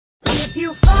If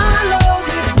you follow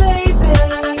me, baby,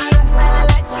 I'll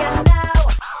let you know.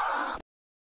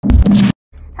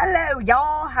 Hello,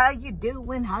 y'all. How you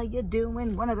doing? How you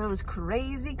doing? One of those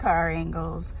crazy car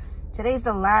angles. Today's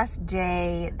the last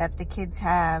day that the kids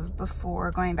have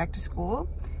before going back to school.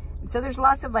 And so there's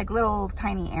lots of like little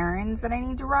tiny errands that I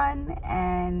need to run,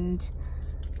 and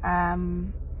I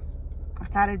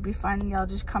thought it'd be fun y'all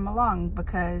just come along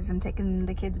because I'm taking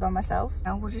the kids by myself.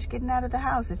 No, we're just getting out of the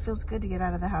house. It feels good to get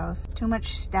out of the house. Too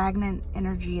much stagnant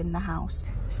energy in the house.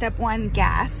 Step one,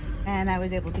 gas. And I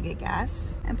was able to get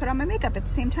gas and put on my makeup at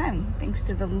the same time, thanks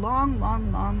to the long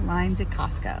lines at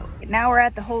Costco. Now we're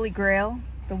at the Holy Grail,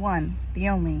 the one, the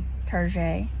only,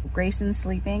 Target. Grayson's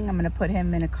sleeping. I'm gonna put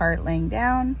him in a cart laying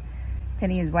down.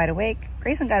 Penny is wide awake.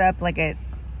 Grayson got up like at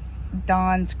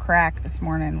dawn's crack this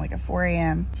morning, like at 4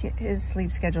 a.m. His sleep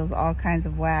schedule is all kinds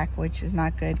of whack, which is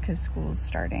not good because school's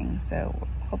starting. So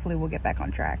hopefully we'll get back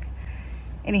on track.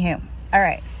 Anywho, all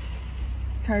right,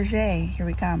 Target, here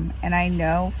we come. And I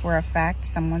know for a fact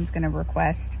someone's gonna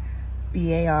request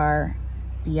BARBIE.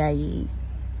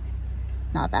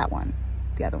 Not that one,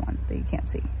 the other one that you can't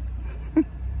see.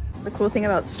 The cool thing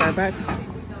about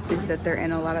Starbucks is that they're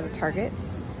in a lot of the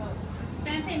Targets.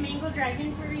 Fancy mango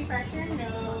dragon for refresher,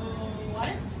 no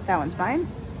water. That one's mine.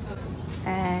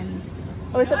 And,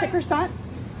 oh, is that the croissant?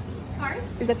 Sorry?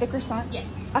 Is that the croissant? Yes.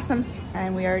 Awesome.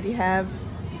 And we already have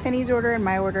Penny's order and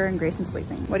my order and Grayson's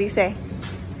sleeping. What do you say?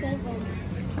 Good.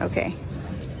 Okay.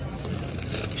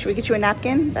 Should we get you a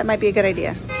napkin? That might be a good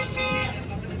idea.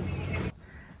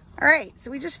 All right, so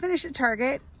we just finished at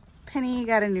Target. Penny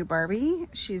got a new Barbie.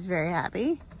 She's very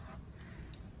happy.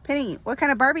 Penny, what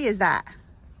kind of Barbie is that?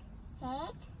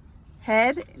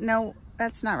 Head? No,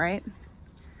 that's not right.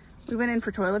 We went in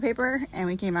for toilet paper and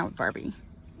we came out with Barbie.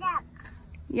 Look.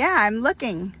 Yeah, I'm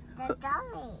looking. The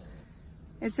dummy.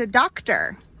 It's a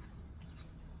doctor.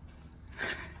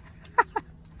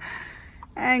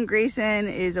 And Grayson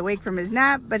is awake from his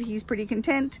nap, but he's pretty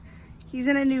content. He's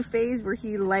in a new phase where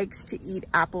he likes to eat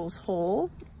apples whole.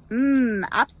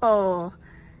 Apple.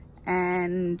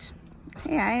 And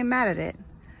hey, I ain't mad at it.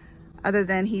 Other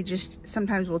than he just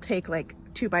sometimes will take like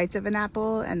 2 bites of an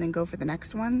apple and then go for the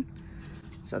next one.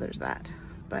 So there's that.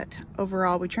 But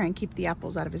overall, we try and keep the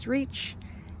apples out of his reach.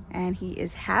 And he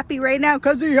is happy right now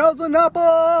because he has an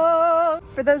apple.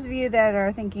 For those of you that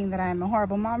are thinking that I'm a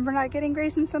horrible mom for not getting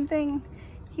Grayson something,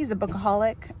 he's a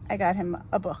bookaholic. I got him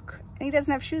a book. And he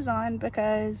doesn't have shoes on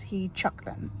because he chucked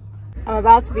them. I'm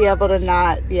about to be able to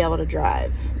not be able to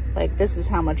drive. Like, this is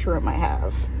how much room I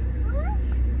have.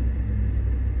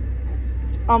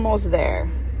 It's almost there.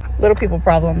 Little people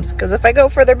problems, because if I go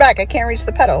further back, I can't reach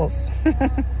the pedals.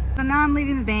 So now I'm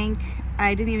leaving the bank.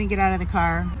 I didn't even get out of the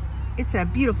car. It's a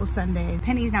beautiful Sunday.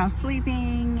 Penny's now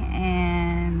sleeping,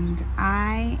 and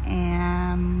I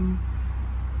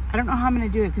don't know how I'm gonna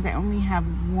do it because I only have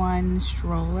one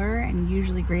stroller, and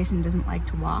usually Grayson doesn't like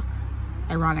to walk,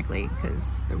 ironically, because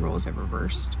the roles have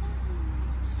reversed.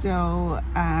 So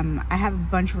I have a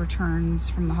bunch of returns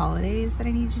from the holidays that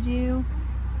I need to do.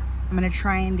 I'm gonna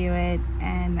try and do it,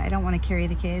 and I don't want to carry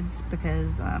the kids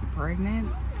because I'm pregnant.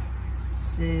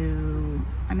 So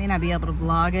I may not be able to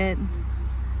vlog it,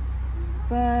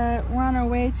 but we're on our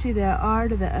way to the R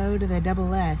to the O to the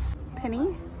double S.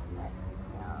 Penny,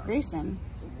 Grayson,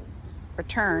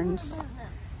 returns.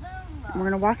 And we're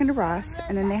gonna walk into Ross,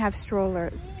 and then they have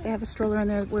stroller. They have a stroller in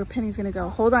there where Penny's gonna go.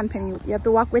 Hold on, Penny, you have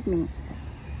to walk with me.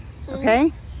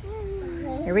 Okay?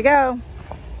 Here we go.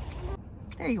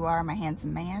 There you are, my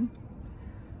handsome man.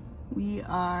 We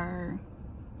are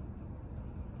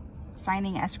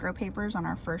signing escrow papers on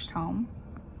our first home.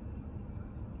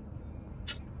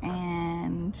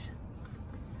 And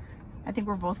I think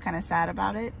we're both kind of sad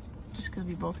about it, just because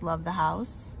we both love the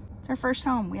house. It's our first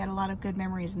home. We had a lot of good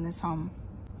memories in this home.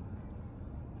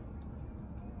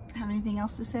 Have anything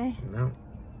else to say? No,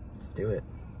 let's do it.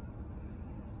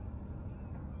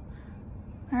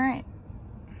 All right.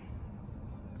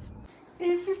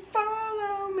 If you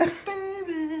follow me,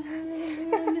 baby,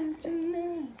 I'll let you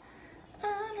know.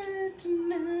 I'll let you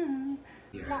know.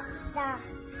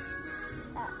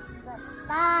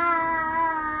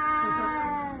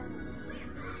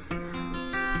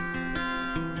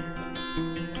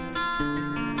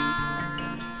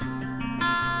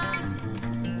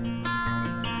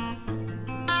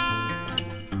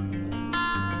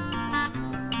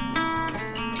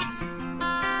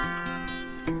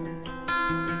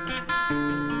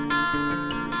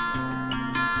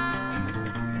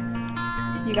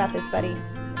 You got this, buddy.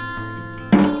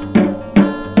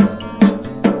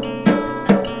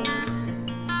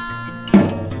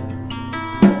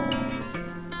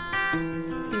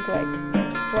 He's like,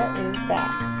 what is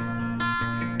that?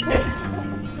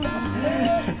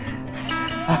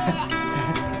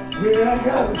 Here I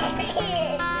go.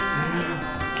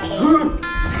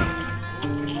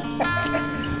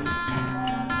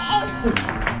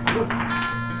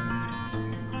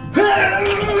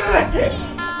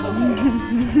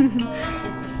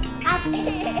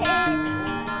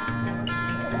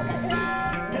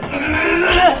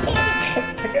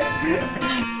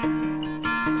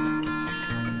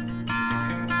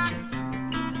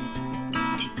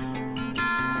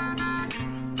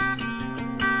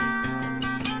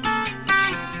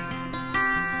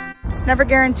 It's never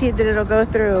guaranteed that it'll go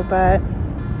through, but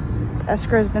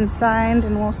escrow has been signed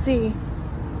and we'll see.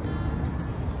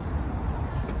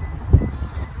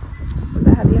 With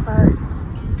a heavy heart.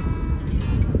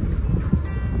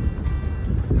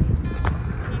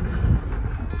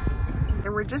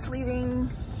 And we're just leaving.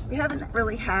 We haven't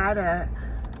really had a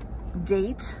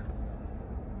date.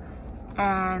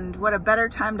 And what a better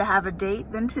time to have a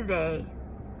date than today.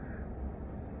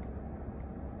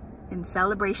 In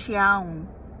celebration.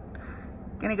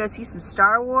 Gonna go see some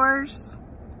Star Wars.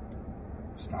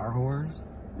 Star Wars?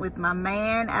 With my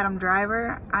man, Adam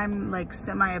Driver. I'm like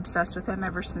semi-obsessed with him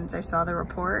ever since I saw the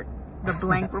report. The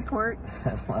blank report.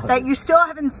 That you still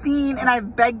haven't seen, and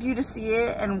I've begged you to see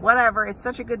it, and whatever. It's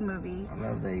such a good movie. I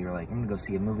love that you're like, I'm gonna go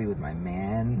see a movie with my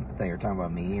man. I thought you were talking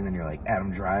about me, and then you're like,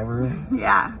 Adam Driver.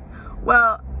 Yeah.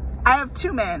 Well, I have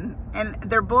two men, and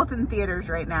they're both in theaters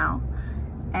right now.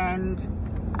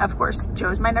 And, of course,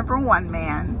 Joe's my #1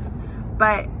 man.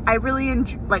 But I really,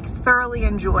 thoroughly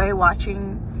enjoy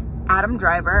watching Adam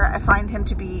Driver. I find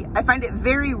it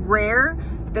very rare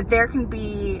that there can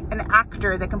be an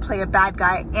actor that can play a bad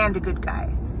guy and a good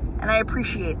guy. And I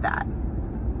appreciate that.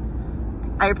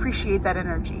 I appreciate that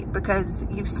energy because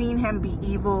you've seen him be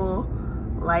evil,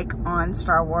 like on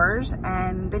Star Wars,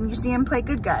 and then you see him play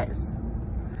good guys.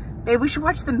 Babe, we should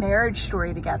watch The Marriage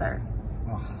Story together.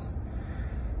 Oh,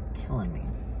 killing me.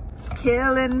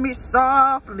 Killing me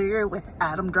softly with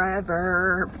Adam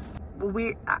Driver.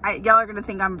 Y'all are gonna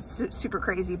think I'm super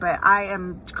crazy, but I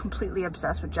am completely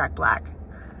obsessed with Jack Black.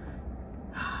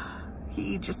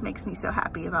 He just makes me so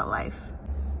happy about life.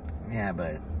 Yeah,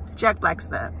 but Jack Black's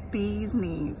the bee's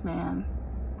knees, man.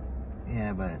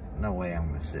 Yeah, but no way I'm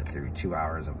gonna sit through 2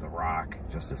 hours of The Rock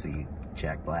just to see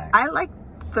Jack Black. I like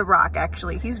The Rock,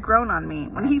 actually. He's grown on me.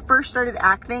 When he first started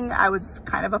acting, I was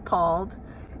kind of appalled.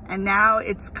 And now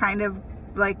it's kind of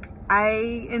like,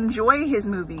 I enjoy his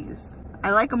movies.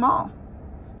 I like them all.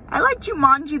 I like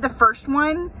Jumanji, the first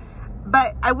one,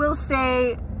 but I will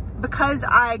say, because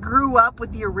I grew up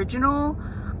with the original,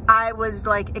 I was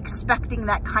like expecting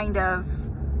that kind of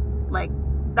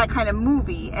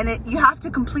movie. And you have to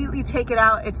completely take it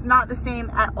out. It's not the same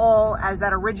at all as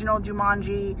that original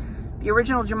Jumanji. The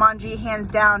original Jumanji, hands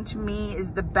down, to me,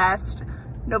 is the best.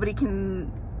 Nobody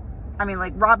can... I mean,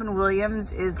 like, Robin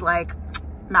Williams is like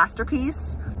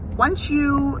masterpiece. Once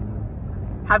you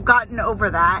have gotten over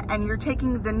that and you're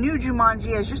taking the new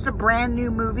Jumanji as just a brand new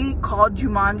movie called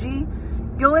Jumanji,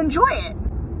 you'll enjoy it.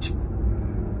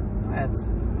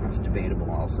 That's debatable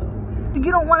also.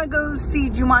 You don't want to go see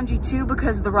Jumanji 2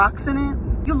 because The Rock's in it?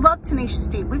 You love Tenacious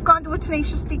D. We've gone to a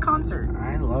Tenacious D concert.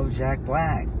 I love Jack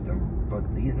Black, but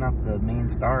he's not the main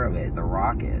star of it. The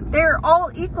Rock is. They're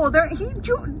all equal.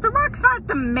 The Rock's not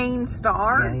the main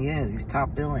star. Yeah, he is. He's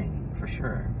top billing, for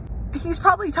sure. He's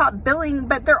probably top billing,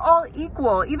 but they're all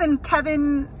equal. Even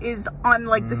Kevin is on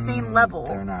like the same level.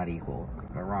 They're not equal.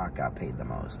 The Rock got paid the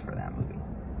most for that movie.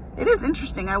 It is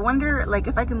interesting. I wonder like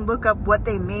if I can look up what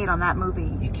they made on that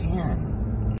movie. You can.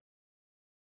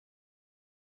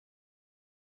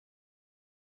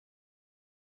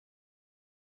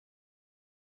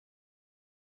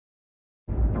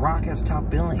 The Rock has top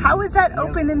billing. How is that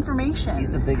open information?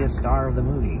 He's the biggest star of the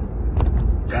movie.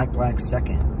 Jack Black's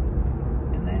second.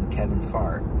 And then Kevin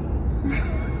Fart.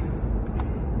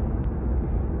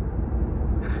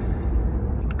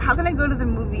 How can I go to the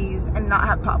movies and not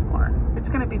have popcorn? It's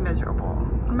gonna be miserable.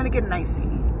 I'm gonna get an icy.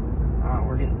 Oh,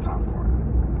 we're getting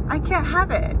popcorn. I can't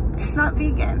have it. It's not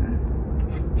vegan.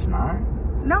 It's not?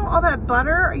 No, all that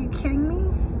butter? Are you kidding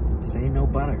me? Say no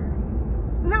butter.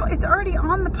 No, it's already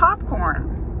on the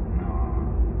popcorn.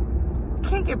 No. You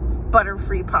can't get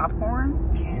butter-free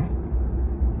popcorn. Can't?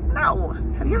 No.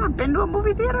 Have you ever been to a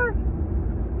movie theater?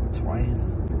 Twice.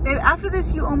 Babe, after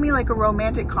this, you owe me like a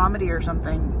romantic comedy or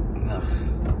something. Ugh.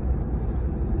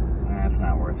 That's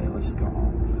not worth it. Let's just go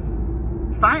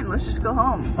home. Fine, let's just go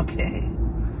home. Okay.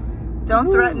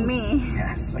 Don't threaten me.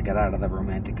 Yes, I got out of the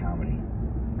romantic comedy.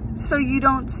 So you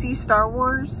don't see Star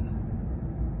Wars?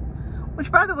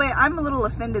 Which, by the way, I'm a little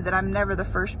offended that I'm never the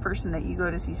first person that you go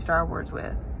to see Star Wars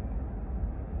with.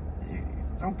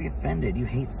 Don't be offended. You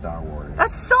hate Star Wars.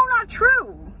 That's so not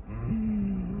true.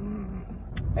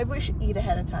 Maybe we should eat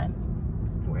ahead of time.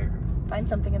 Where? Find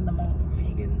something in the mall.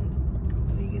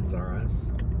 Vegans are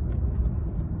us.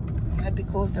 That'd be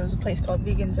cool if there was a place called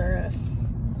Vegans Are Us.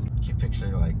 You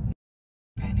picture like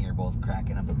Penny are both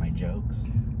cracking up at my jokes.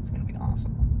 It's gonna be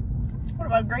awesome. What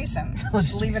about Grayson?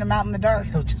 Just leaving him out in the dark.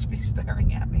 He'll just be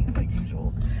staring at me like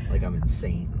usual, like I'm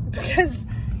insane. Because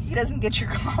he doesn't get your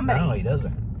comedy. No, he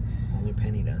doesn't. Only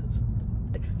Penny does.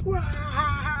 Like,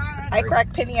 I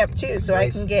crack Penny up too, so I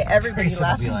can get everybody Grayson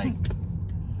laughing. will be like,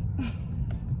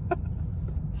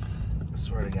 I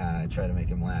swear to God, I try to make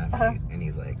him laugh, and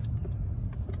he's like,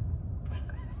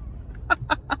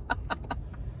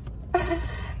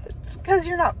 It's because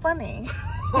you're not funny.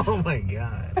 oh my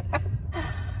God.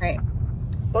 Right.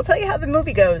 We'll tell you how the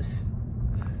movie goes.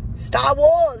 Star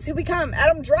Wars, here we come.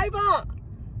 Adam Driver.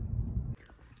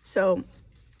 So,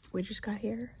 we just got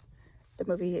here. The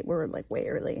movie, we're like way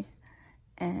early.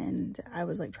 And I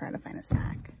was like trying to find a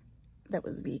snack that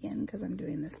was vegan because I'm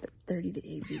doing this 30 to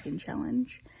 8 vegan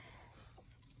challenge.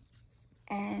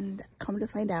 And come to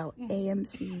find out,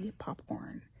 AMC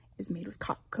popcorn is made with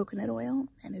coconut oil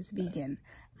and is vegan.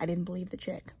 I didn't believe the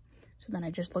chick. So then I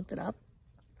just looked it up.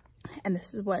 And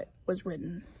this is what was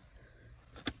written,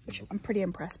 which I'm pretty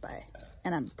impressed by.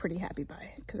 And I'm pretty happy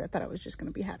by, because I thought I was just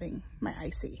going to be having my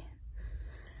icy.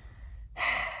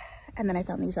 And then I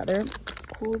found these other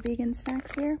cool vegan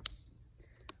snacks here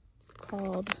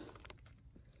called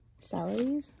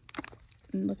Souries.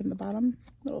 And look in the bottom,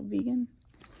 little vegan.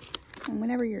 And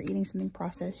whenever you're eating something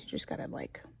processed, you just gotta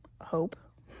like hope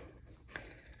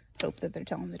that they're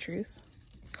telling the truth.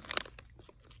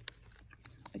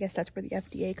 I guess that's where the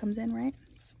FDA comes in, right?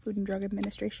 Food and Drug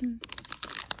Administration.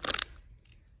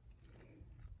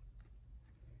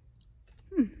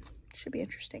 Should be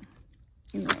interesting.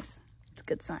 Anyways, it's a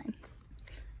good sign.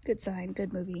 Good sign,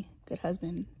 good movie, good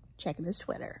husband, checking his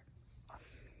Twitter.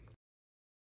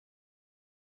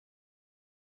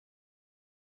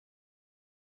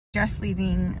 Just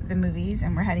leaving the movies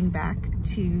and we're heading back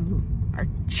to our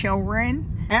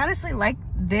children. I honestly like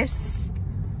this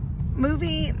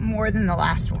movie more than the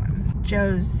last one.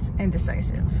 Joe's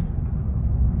indecisive.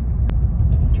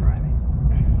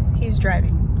 Driving. He's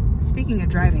driving. Speaking of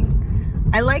driving,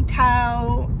 I liked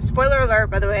how, spoiler alert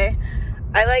by the way,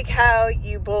 I like how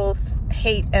you both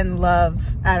hate and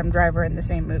love Adam Driver in the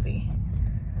same movie.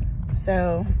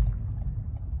 So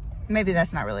maybe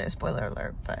that's not really a spoiler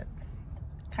alert, but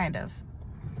kind of.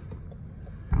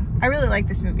 I really like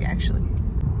this movie actually.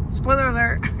 Spoiler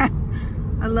alert.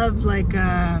 I love like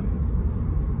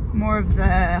more of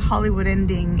the Hollywood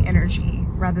ending energy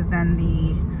rather than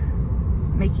the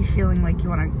make you feeling like you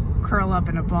want to curl up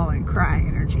in a ball and cry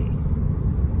energy.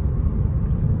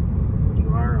 You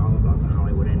are all about the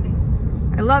Hollywood ending.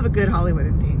 I love a good Hollywood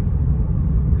ending.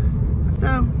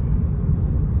 So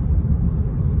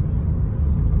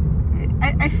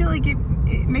I feel like it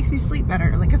makes me sleep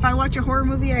better. Like if I watch a horror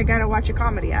movie, I gotta watch a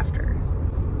comedy after.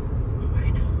 I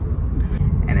know.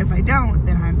 And if I don't,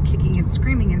 then I'm kicking and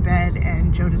screaming in bed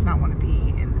and Joe does not want to be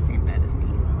in the same bed as me.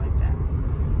 I like that.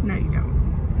 No, you don't.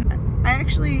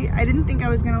 I didn't think I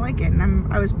was gonna like it,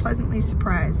 and I was pleasantly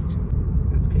surprised.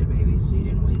 That's good, baby. So you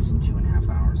didn't waste 2.5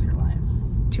 hours of your life.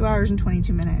 2 hours and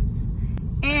 22 minutes.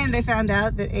 And I found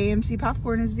out that AMC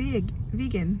popcorn is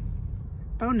vegan.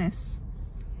 Bonus.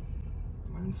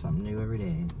 Learn something new every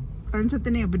day. Learn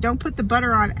something new, but don't put the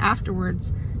butter on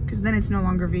afterwards, because then it's no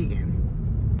longer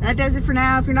vegan. That does it for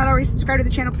now. If you're not already subscribed to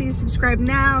the channel, please subscribe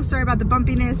now. Sorry about the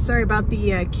bumpiness. Sorry about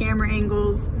the camera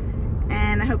angles.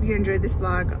 And I hope you enjoyed this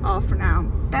vlog. All for now.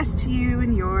 Best to you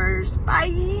and yours.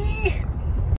 Bye!